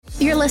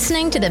You're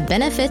listening to the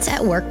Benefits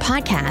at Work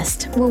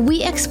podcast, where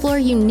we explore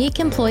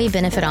unique employee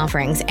benefit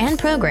offerings and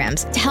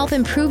programs to help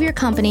improve your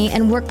company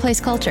and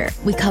workplace culture.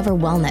 We cover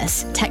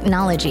wellness,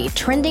 technology,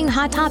 trending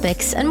hot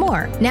topics, and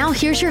more. Now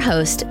here's your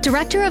host,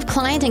 Director of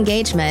Client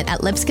Engagement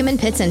at Lipscomb and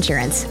Pitts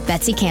Insurance,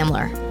 Betsy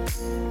Kamler.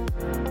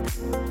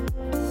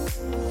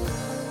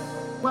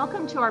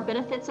 Welcome to our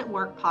Benefits at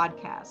Work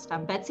podcast.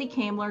 I'm Betsy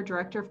Kamler,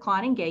 Director of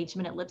Client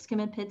Engagement at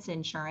Lipscomb and Pitts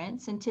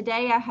Insurance, and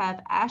today I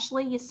have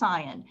Ashley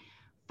Yasayan,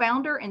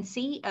 founder and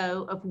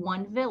CEO of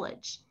One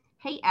Village.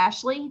 Hey,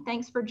 Ashley,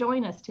 thanks for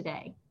joining us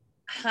today.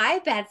 Hi,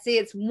 Betsy.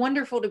 It's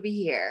wonderful to be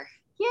here.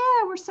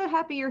 Yeah, we're so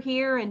happy you're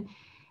here. And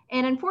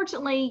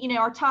unfortunately,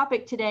 our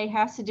topic today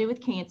has to do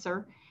with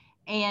cancer.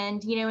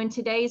 And, in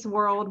today's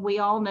world, we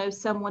all know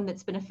someone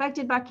that's been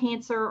affected by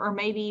cancer, or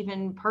maybe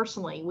even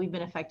personally, we've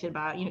been affected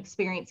by,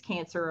 experienced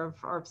cancer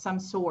of some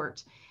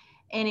sort.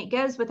 And it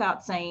goes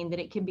without saying that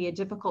it can be a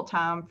difficult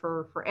time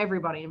for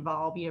everybody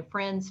involved,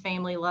 friends,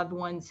 family, loved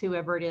ones,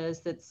 whoever it is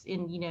that's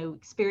in,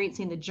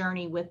 experiencing the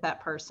journey with that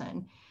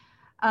person.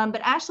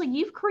 But Ashley,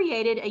 you've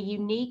created a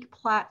unique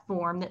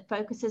platform that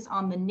focuses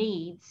on the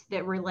needs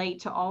that relate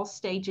to all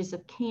stages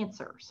of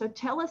cancer. So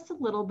tell us a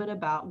little bit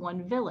about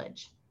One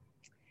Village.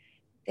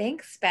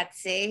 Thanks,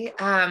 Betsy.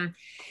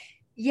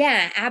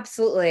 Yeah,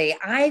 absolutely.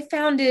 I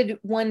founded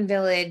One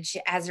Village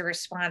as a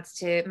response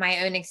to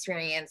my own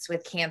experience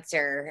with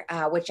cancer,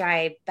 which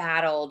I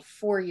battled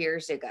 4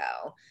 years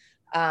ago.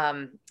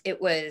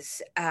 It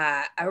was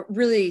a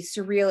really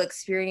surreal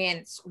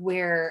experience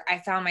where I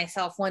found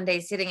myself one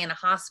day sitting in a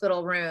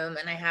hospital room,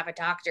 and I have a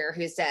doctor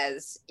who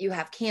says, "You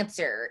have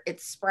cancer,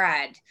 it's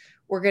spread.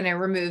 We're going to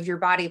remove your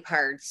body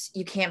parts.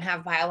 You can't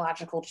have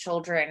biological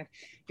children.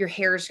 Your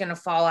hair is going to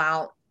fall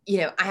out.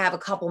 I have a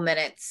couple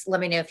minutes. Let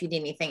me know if you need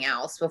anything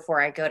else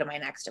before I go to my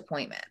next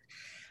appointment."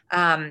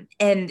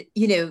 And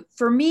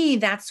for me,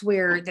 that's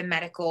where the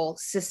medical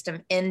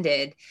system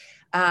ended.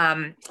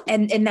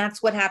 And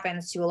that's what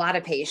happens to a lot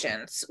of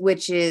patients,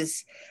 which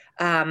is,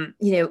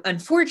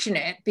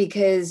 unfortunate,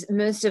 because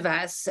most of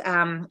us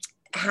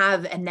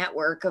have a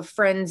network of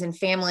friends and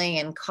family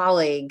and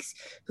colleagues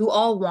who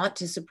all want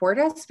to support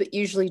us, but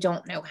usually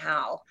don't know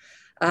how.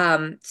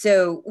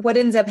 So what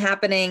ends up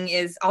happening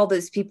is all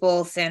those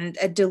people send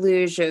a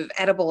deluge of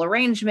edible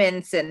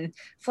arrangements and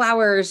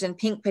flowers and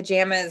pink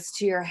pajamas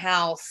to your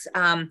house.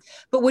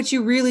 But what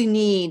you really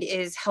need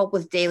is help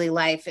with daily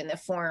life in the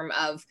form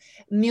of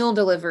meal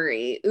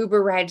delivery,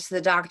 Uber rides to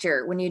the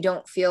doctor when you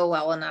don't feel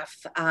well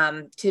enough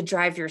to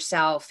drive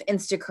yourself,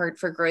 Instacart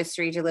for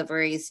grocery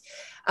deliveries,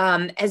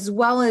 as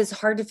well as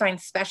hard to find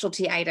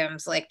specialty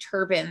items like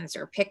turbans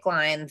or PICC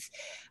lines.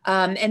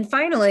 And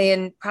finally,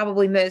 and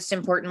probably most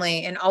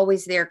importantly, an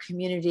always there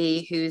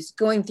community who's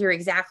going through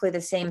exactly the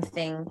same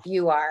thing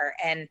you are,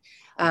 and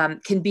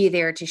can be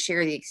there to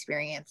share the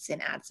experience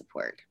and add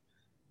support.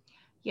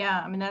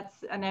 Yeah,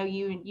 I know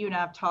you and I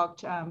have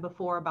talked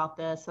before about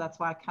this, so that's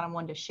why I kind of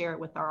wanted to share it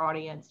with our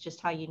audience, just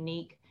how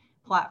unique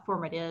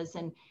platform it is.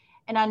 And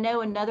I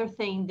know another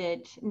thing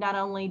that not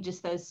only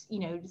just those,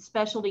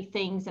 specialty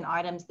things and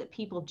items that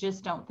people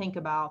just don't think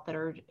about that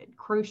are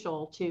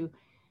crucial to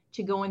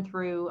going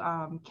through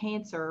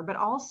cancer, but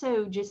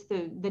also just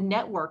the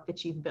network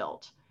that you've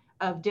built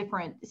of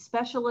different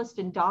specialists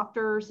and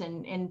doctors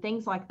and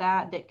things like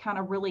that kind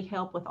of really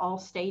help with all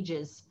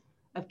stages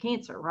of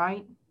cancer,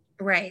 right?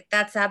 Right.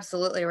 That's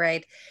absolutely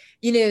right.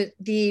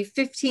 The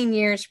 15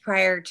 years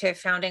prior to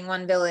founding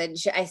One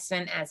Village, I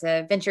spent as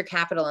a venture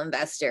capital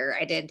investor.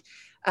 I did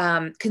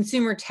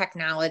consumer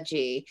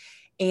technology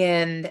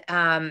and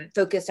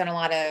focused on a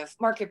lot of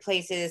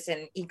marketplaces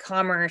and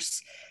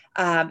e-commerce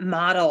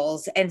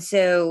models. And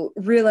so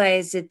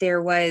realized that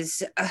there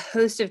was a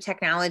host of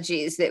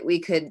technologies that we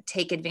could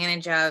take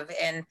advantage of,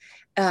 and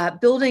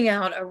building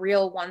out a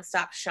real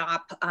one-stop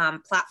shop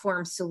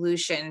platform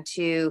solution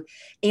to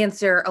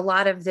answer a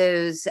lot of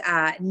those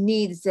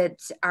needs that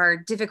are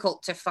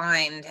difficult to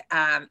find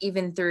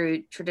even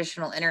through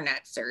traditional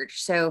internet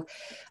search. So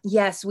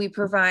yes, we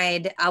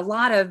provide a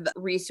lot of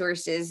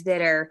resources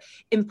that are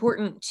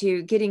important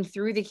to getting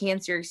through the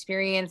cancer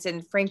experience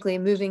and frankly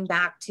moving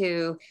back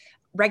to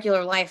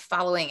regular life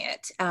following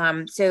it.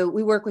 So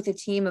we work with a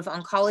team of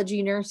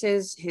oncology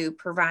nurses who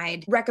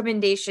provide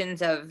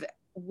recommendations of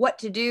what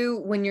to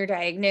do when you're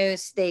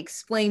diagnosed. They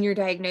explain your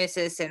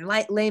diagnosis in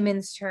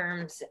layman's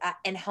terms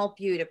and help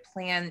you to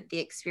plan the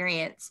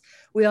experience.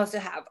 We also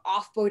have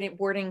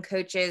off-boarding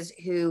coaches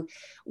who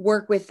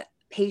work with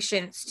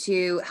patients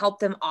to help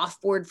them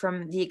offboard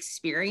from the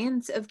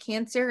experience of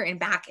cancer and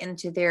back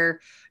into their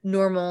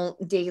normal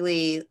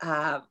daily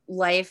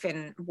life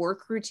and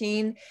work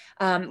routine.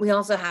 We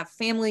also have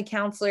family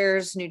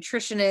counselors,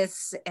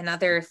 nutritionists, and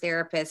other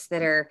therapists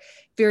that are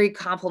very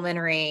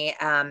complementary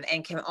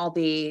and can all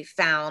be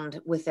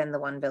found within the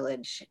One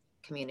Village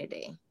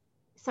community.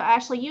 So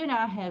Ashley, you and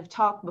I have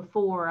talked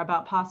before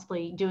about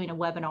possibly doing a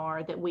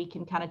webinar that we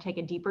can kind of take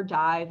a deeper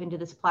dive into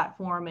this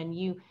platform, and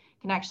you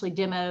can actually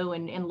demo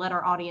and let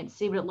our audience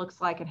see what it looks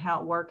like and how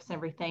it works and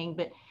everything.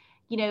 But,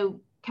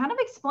 kind of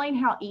explain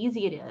how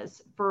easy it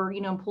is for,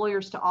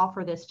 employers to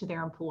offer this to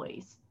their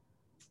employees.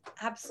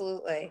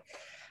 Absolutely.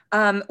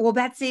 Well,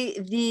 Betsy,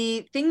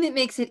 the thing that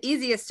makes it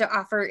easiest to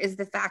offer is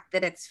the fact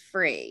that it's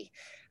free.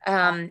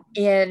 And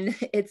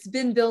it's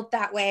been built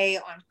that way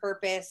on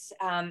purpose,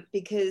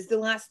 because the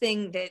last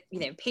thing that,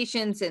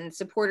 patients and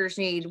supporters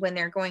need when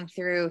they're going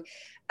through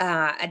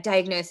a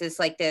diagnosis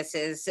like this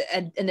is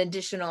an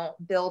additional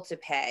bill to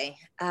pay.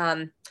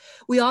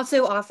 We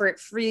also offer it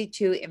free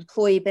to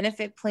employee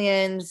benefit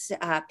plans,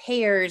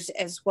 payers,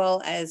 as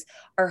well as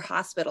our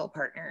hospital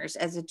partners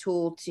as a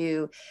tool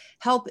to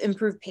help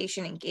improve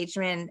patient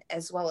engagement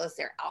as well as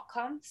their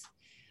outcomes.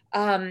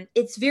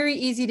 It's very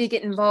easy to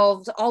get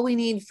involved. All we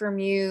need from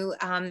you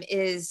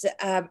is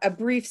a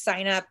brief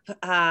sign-up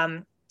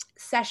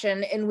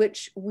session in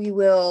which we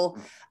will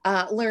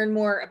learn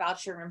more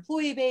about your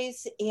employee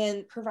base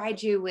and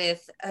provide you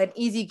with an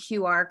easy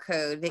QR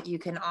code that you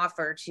can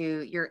offer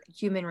to your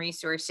human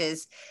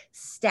resources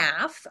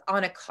staff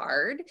on a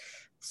card,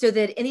 so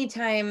that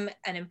anytime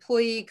an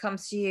employee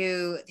comes to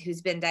you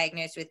who's been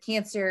diagnosed with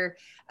cancer,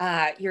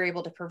 you're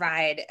able to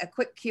provide a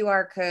quick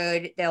QR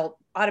code. They'll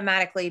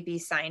automatically be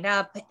signed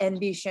up and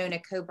be shown a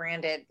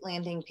co-branded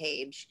landing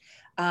page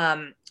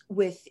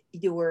with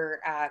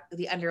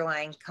the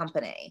underlying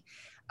company.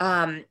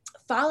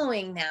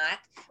 Following that,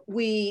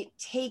 we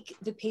take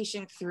the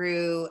patient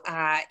through,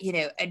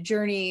 a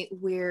journey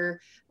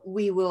where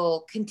we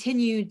will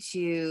continue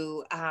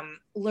to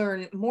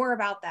learn more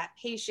about that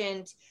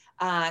patient,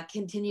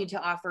 continue to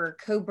offer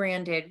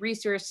co-branded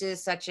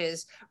resources such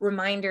as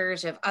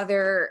reminders of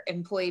other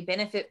employee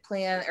benefit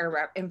plan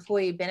or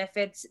employee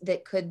benefits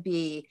that could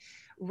be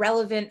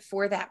relevant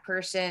for that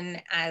person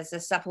as a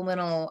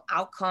supplemental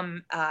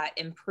outcome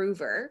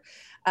improver,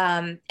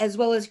 as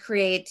well as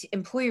create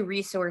employee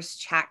resource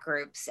chat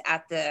groups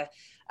at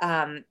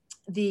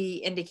the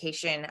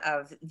indication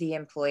of the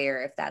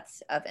employer if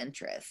that's of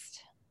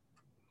interest.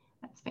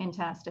 That's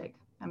fantastic.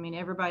 I mean,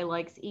 everybody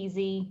likes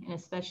easy and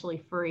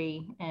especially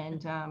free.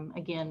 And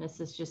again, this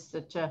is just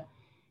such a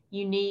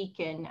unique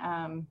and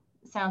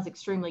sounds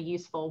extremely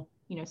useful,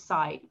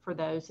 site for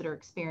those that are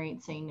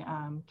experiencing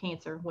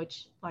cancer,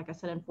 which, like I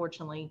said,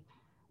 unfortunately,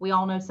 we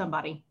all know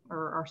somebody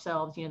or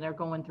ourselves, they're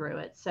going through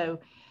it. So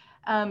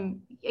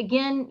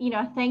again,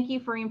 thank you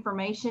for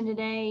information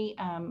today.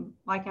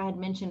 Like I had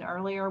mentioned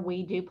earlier,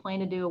 we do plan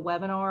to do a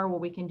webinar where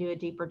we can do a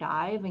deeper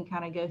dive and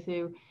kind of go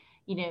through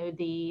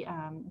the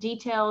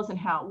details and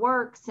how it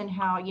works and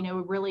how,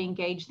 really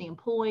engage the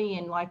employee.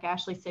 And like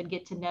Ashley said,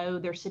 get to know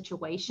their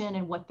situation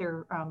and what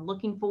they're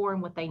looking for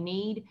and what they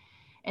need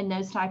and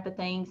those type of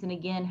things. And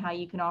again, how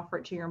you can offer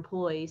it to your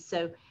employees.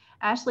 So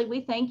Ashley,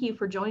 we thank you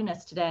for joining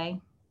us today.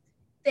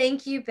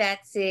 Thank you,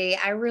 Betsy.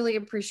 I really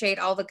appreciate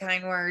all the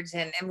kind words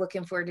and I'm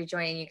looking forward to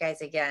joining you guys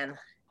again.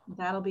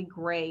 That'll be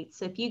great.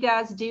 So if you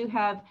guys do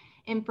have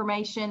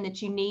information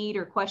that you need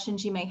or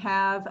questions you may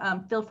have,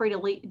 feel free to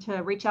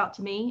reach out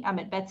to me. I'm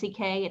at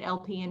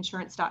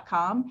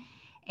betsyk@lpinsurance.com.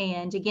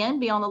 And again,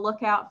 be on the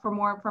lookout for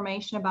more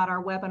information about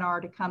our webinar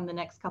to come the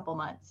next couple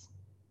months.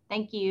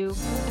 Thank you.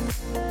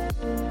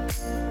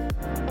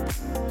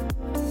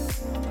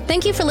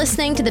 Thank you for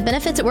listening to the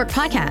Benefits at Work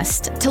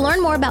podcast. To learn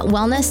more about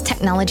wellness,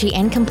 technology,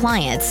 and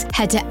compliance,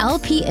 head to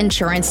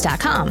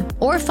lpinsurance.com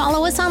or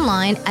follow us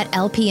online at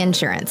LP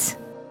Insurance.